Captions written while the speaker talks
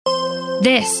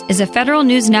This is a Federal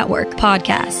News Network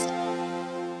podcast.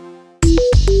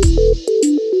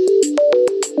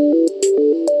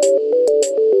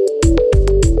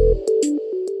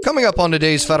 Coming up on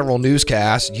today's Federal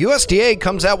Newscast, USDA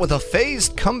comes out with a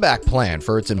phased comeback plan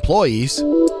for its employees.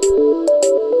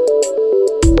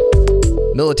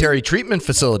 Military treatment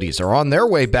facilities are on their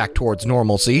way back towards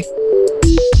normalcy.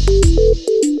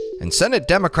 And Senate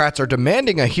Democrats are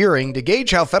demanding a hearing to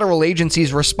gauge how federal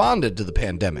agencies responded to the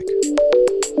pandemic.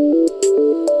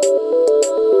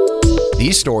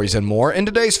 These stories and more in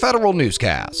today's Federal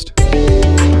Newscast.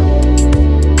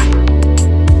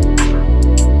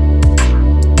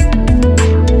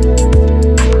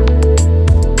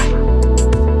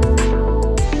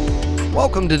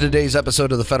 Welcome to today's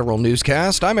episode of the Federal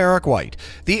Newscast. I'm Eric White.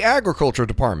 The Agriculture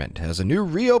Department has a new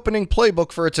reopening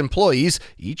playbook for its employees.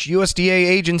 Each USDA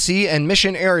agency and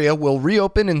mission area will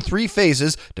reopen in 3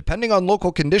 phases, depending on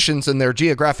local conditions in their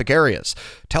geographic areas.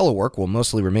 Telework will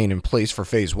mostly remain in place for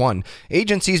Phase 1.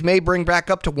 Agencies may bring back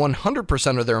up to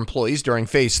 100% of their employees during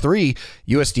Phase 3.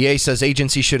 USDA says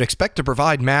agencies should expect to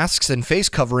provide masks and face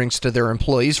coverings to their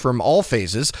employees from all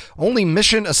phases. Only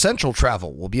mission essential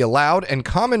travel will be allowed, and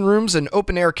common rooms and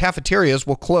open-air cafeterias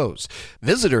will close.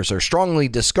 Visitors are strongly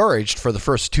discouraged for the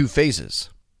first 2 phases.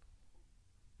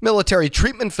 Military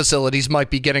treatment facilities might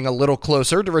be getting a little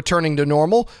closer to returning to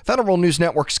normal. Federal News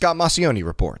Network's Scott Maucione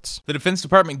reports. The Defense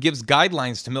Department gives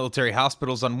guidelines to military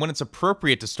hospitals on when it's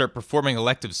appropriate to start performing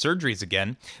elective surgeries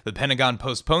again. The Pentagon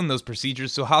postponed those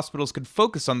procedures so hospitals could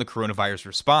focus on the coronavirus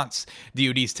response.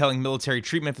 DoD is telling military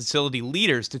treatment facility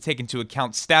leaders to take into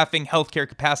account staffing, healthcare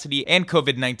capacity, and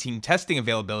COVID-19 testing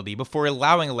availability before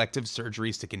allowing elective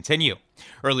surgeries to continue.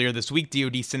 Earlier this week,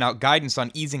 DoD sent out guidance on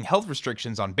easing health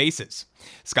restrictions on bases.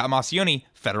 Scott Maucione,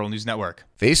 Federal News Network.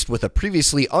 Faced with a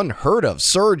previously unheard-of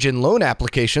surge in loan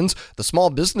applications, the Small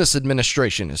Business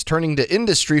Administration is turning to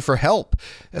industry for help.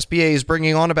 SBA is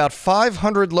bringing on about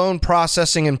 500 loan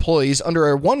processing employees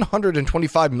under a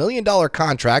 $125 million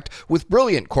contract with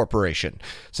Brilliant Corporation.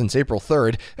 Since April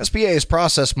 3rd, SBA has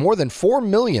processed more than 4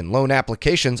 million loan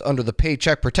applications under the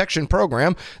Paycheck Protection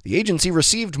Program. The agency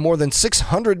received more than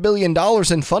 $600 million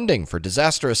in funding for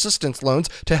disaster assistance loans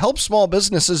to help small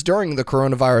businesses during the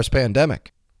coronavirus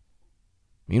pandemic.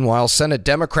 Meanwhile, Senate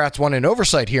Democrats want an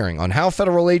oversight hearing on how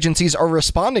federal agencies are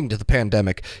responding to the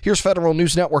pandemic. Here's Federal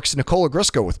News Network's Nicole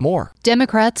Ogrysko with more.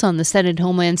 Democrats on the Senate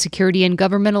Homeland Security and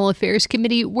Governmental Affairs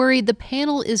Committee worry the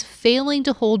panel is failing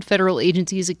to hold federal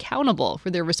agencies accountable for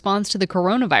their response to the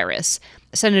coronavirus.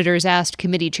 Senators asked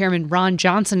Committee Chairman Ron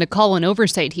Johnson to call an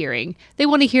oversight hearing. They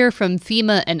want to hear from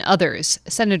FEMA and others.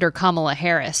 Senator Kamala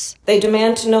Harris. They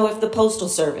demand to know if the Postal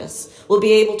Service will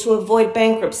be able to avoid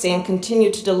bankruptcy and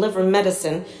continue to deliver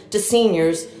medicine to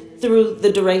seniors through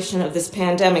the duration of this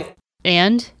pandemic.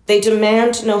 And they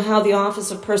demand to know how the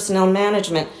Office of Personnel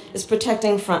Management is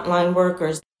protecting frontline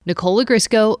workers. Nicole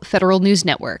Ogrysko, Federal News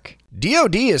Network.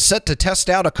 DoD is set to test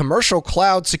out a commercial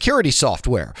cloud security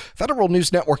software. Federal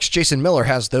News Network's Jason Miller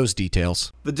has those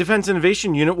details. The Defense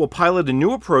Innovation Unit will pilot a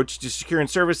new approach to securing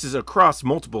services across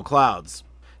multiple clouds.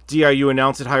 DIU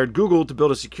announced it hired Google to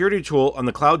build a security tool on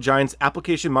the cloud giant's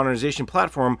application modernization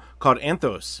platform called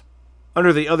Anthos.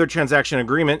 Under the Other Transaction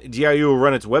Agreement, DIU will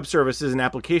run its web services and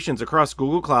applications across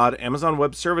Google Cloud, Amazon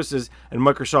Web Services, and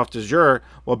Microsoft Azure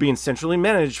while being centrally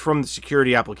managed from the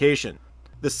security application.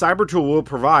 The cyber tool will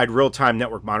provide real-time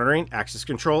network monitoring, access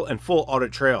control, and full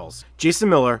audit trails. Jason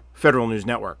Miller, Federal News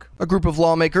Network. A group of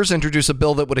lawmakers introduced a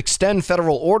bill that would extend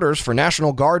federal orders for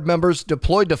National Guard members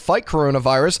deployed to fight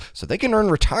coronavirus so they can earn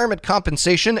retirement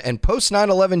compensation and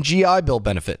post-9/11 GI Bill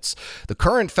benefits. The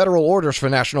current federal orders for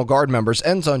National Guard members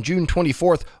ends on June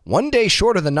 24th, 1 day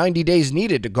short of the 90 days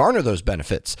needed to garner those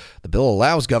benefits. The bill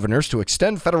allows governors to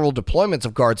extend federal deployments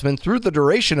of Guardsmen through the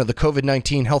duration of the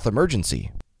COVID-19 health emergency.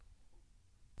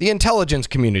 The intelligence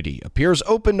community appears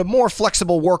open to more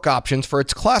flexible work options for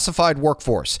its classified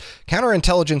workforce.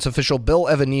 Counterintelligence official Bill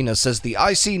Evanina says the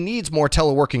IC needs more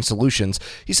teleworking solutions.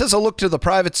 He says a look to the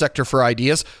private sector for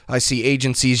ideas. IC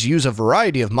agencies use a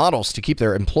variety of models to keep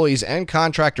their employees and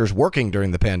contractors working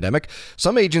during the pandemic.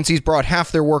 Some agencies brought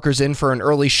half their workers in for an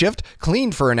early shift,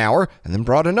 cleaned for an hour, and then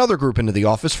brought another group into the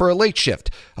office for a late shift.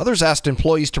 Others asked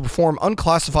employees to perform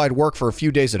unclassified work for a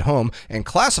few days at home and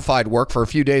classified work for a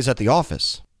few days at the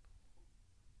office.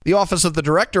 The Office of the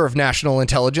Director of National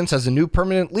Intelligence has a new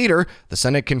permanent leader. The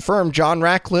Senate confirmed John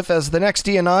Ratcliffe as the next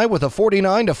DNI with a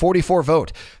 49-44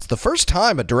 vote. It's the first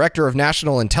time a Director of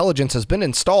National Intelligence has been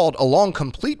installed along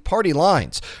complete party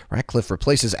lines. Ratcliffe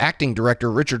replaces Acting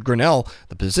Director Richard Grinnell.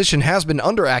 The position has been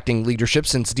under acting leadership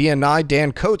since DNI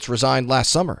Dan Coates resigned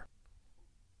last summer.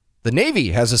 The Navy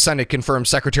has a Senate-confirmed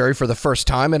secretary for the first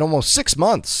time in almost 6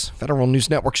 months. Federal News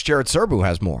Network's Jared Serbu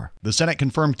has more. The Senate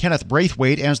confirmed Kenneth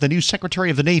Braithwaite as the new Secretary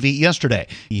of the Navy yesterday.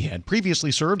 He had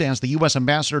previously served as the U.S.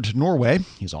 Ambassador to Norway.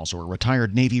 He's also a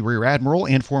retired Navy Rear Admiral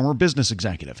and former business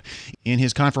executive. In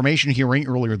his confirmation hearing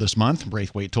earlier this month,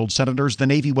 Braithwaite told senators the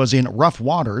Navy was in rough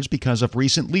waters because of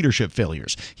recent leadership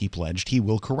failures. He pledged he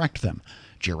will correct them.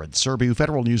 Jared Serbu,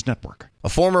 Federal News Network. A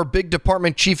former big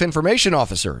department chief information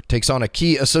officer takes on a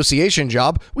key association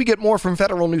job. We get more from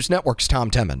Federal News Network's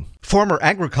Tom Temin. Former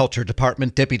Agriculture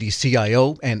Department Deputy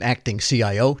CIO and Acting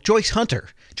CIO Joyce Hunter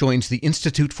joins the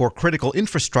Institute for Critical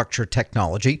Infrastructure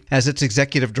Technology as its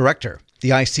executive director.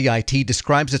 The ICIT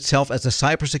describes itself as a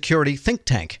cybersecurity think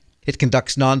tank. It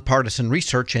conducts nonpartisan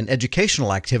research and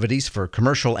educational activities for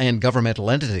commercial and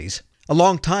governmental entities. A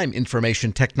longtime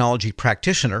information technology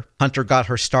practitioner, Hunter got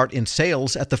her start in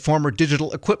sales at the former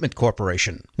Digital Equipment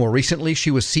Corporation. More recently,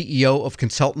 she was CEO of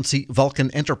consultancy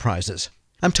Vulcan Enterprises.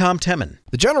 I'm Tom Temin.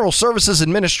 The General Services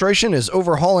Administration is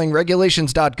overhauling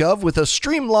regulations.gov with a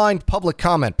streamlined public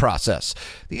comment process.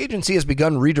 The agency has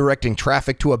begun redirecting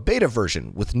traffic to a beta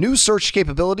version with new search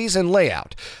capabilities and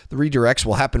layout. The redirects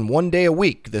will happen 1 day a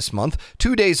week this month,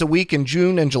 2 days a week in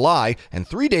June and July, and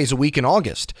 3 days a week in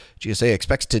August. GSA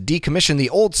expects to decommission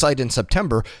the old site in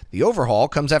September. The overhaul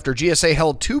comes after GSA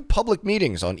held 2 public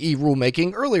meetings on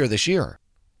e-rulemaking earlier this year.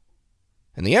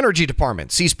 And the Energy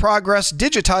Department sees progress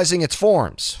digitizing its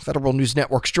forms. Federal News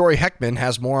Network's Jory Heckman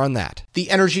has more on that. The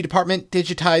Energy Department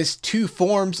digitized 2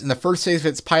 forms in the first phase of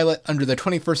its pilot under the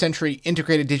 21st Century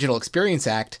Integrated Digital Experience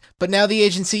Act, but now the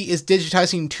agency is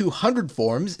digitizing 200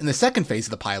 forms in the second phase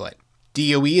of the pilot.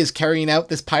 DOE is carrying out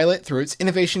this pilot through its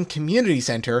Innovation Community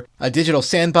Center, a digital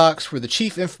sandbox where the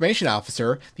Chief Information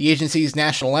Officer, the agency's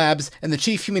national labs, and the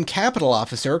Chief Human Capital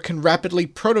Officer can rapidly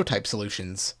prototype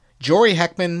solutions. Jory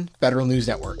Heckman, Federal News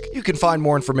Network. You can find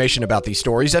more information about these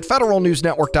stories at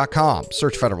federalnewsnetwork.com.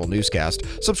 Search Federal Newscast.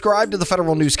 Subscribe to the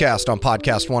Federal Newscast on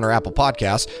Podcast One or Apple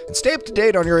Podcasts, and stay up to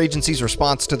date on your agency's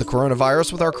response to the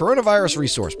coronavirus with our coronavirus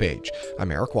resource page.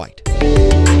 I'm Eric White.